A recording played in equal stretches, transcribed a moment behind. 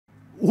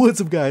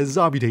What's up guys,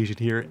 Zombie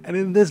here, and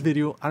in this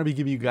video, I'm going to be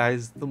giving you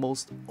guys the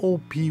most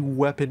OP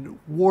weapon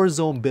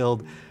Warzone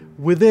build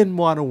within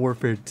Modern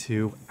Warfare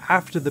 2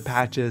 after the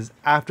patches,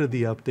 after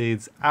the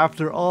updates,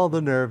 after all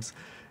the nerfs.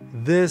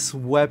 This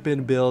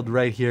weapon build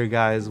right here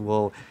guys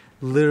will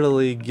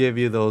literally give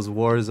you those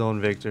Warzone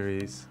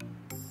victories.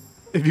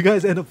 If you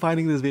guys end up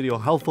finding this video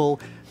helpful,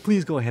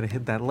 please go ahead and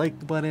hit that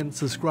like button,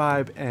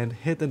 subscribe, and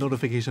hit the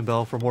notification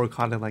bell for more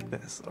content like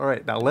this.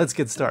 Alright, now let's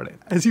get started.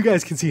 As you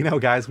guys can see now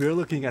guys, we are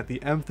looking at the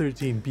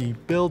M13B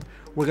build.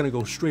 We're going to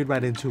go straight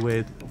right into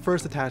it.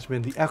 First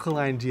attachment, the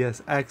Echoline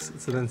GSX.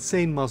 It's an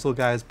insane muscle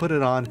guys, put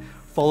it on.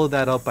 Follow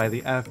that up by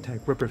the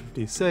F-Tech Ripper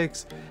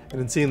 56, an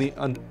insanely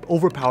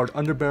overpowered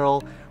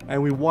underbarrel,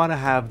 and we want to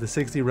have the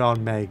 60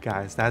 round mag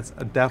guys. That's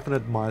a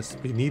definite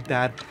must. We need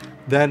that.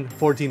 Then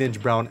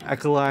 14-inch brown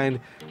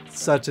Echoline,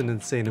 such an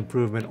insane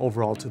improvement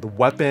overall to the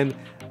weapon.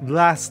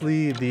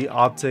 Lastly, the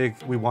optic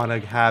we want to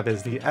have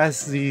is the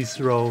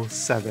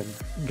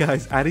SZ07.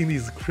 Guys, adding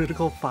these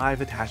critical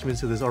 5 attachments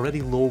to this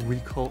already low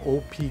recoil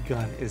OP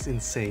gun is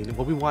insane.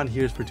 What we want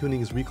here is for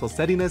tuning is recoil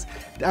steadiness,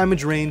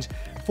 damage range.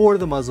 For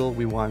the muzzle,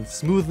 we want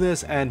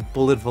smoothness and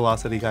bullet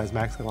velocity guys,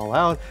 max it all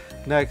out.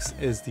 Next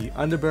is the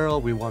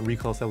underbarrel, we want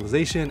recoil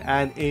stabilization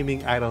and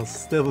aiming idle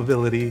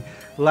stability.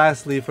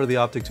 Lastly, for the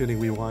optic tuning,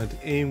 we want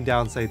aim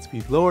downside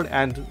speed lowered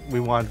and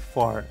we want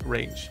far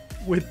range.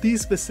 With these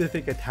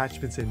specific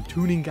attachments and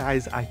tuning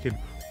guys, I can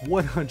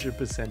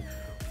 100%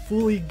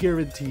 fully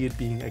guarantee it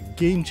being a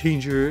game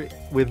changer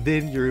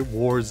within your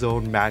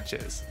Warzone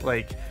matches.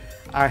 Like,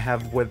 I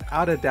have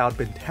without a doubt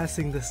been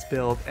testing this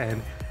build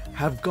and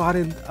have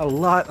gotten a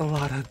lot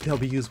of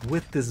W's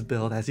with this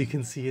build. As you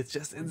can see, it's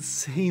just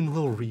insane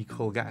low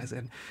recoil guys,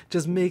 and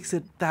just makes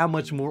it that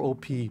much more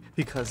OP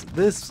because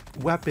this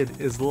weapon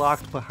is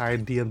locked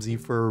behind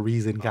DMZ for a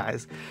reason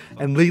guys.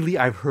 And lately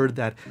I've heard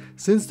that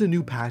since the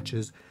new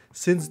patches,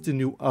 since the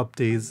new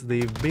updates,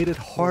 they've made it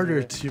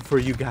harder for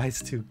you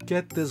guys to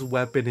get this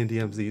weapon in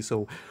DMZ.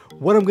 So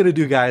what I'm gonna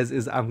do guys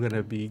is I'm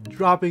gonna be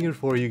dropping it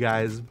for you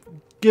guys,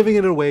 giving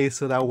it away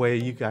so that way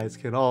you guys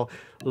can all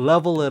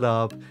level it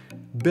up,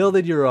 build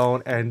it your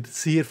own, and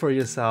see it for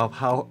yourself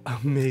how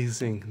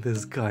amazing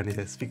this gun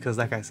is. Because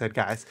like I said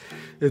guys,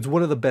 it's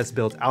one of the best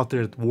builds out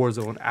there at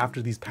Warzone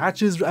after these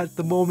patches at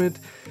the moment.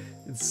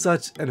 It's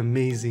such an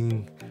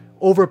amazing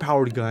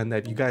overpowered gun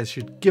that you guys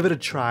should give it a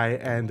try.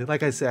 And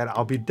like I said,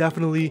 I'll be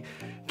definitely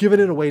giving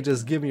it away.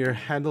 Just give me your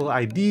handle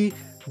ID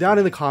down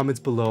in the comments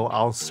below.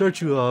 I'll search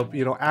you up,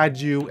 add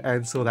you,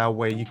 and so that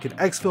way you can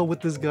exfil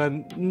with this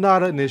gun.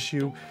 Not an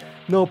issue,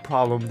 no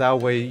problem. That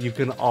way you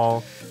can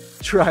all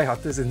try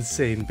out this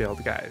insane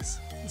build guys.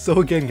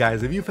 So again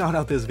guys, if you found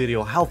out this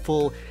video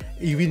helpful,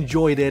 if you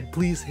enjoyed it,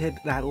 please hit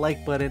that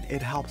like button.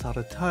 It helps out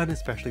a ton,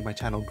 especially my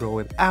channel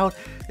growing out.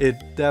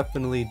 It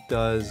definitely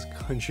does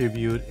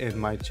contribute in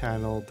my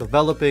channel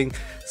developing.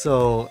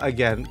 So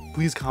again,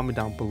 please comment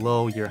down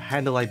below your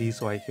handle ID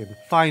so I can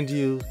find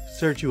you,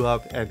 search you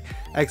up, and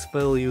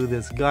exfil you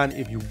this gun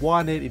if you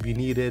want it, if you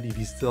need it, if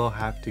you still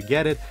have to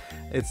get it.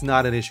 It's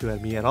not an issue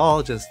at me at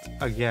all. Just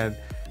again,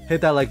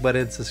 hit that like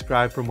button,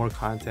 subscribe for more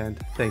content.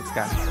 Thanks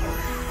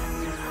guys.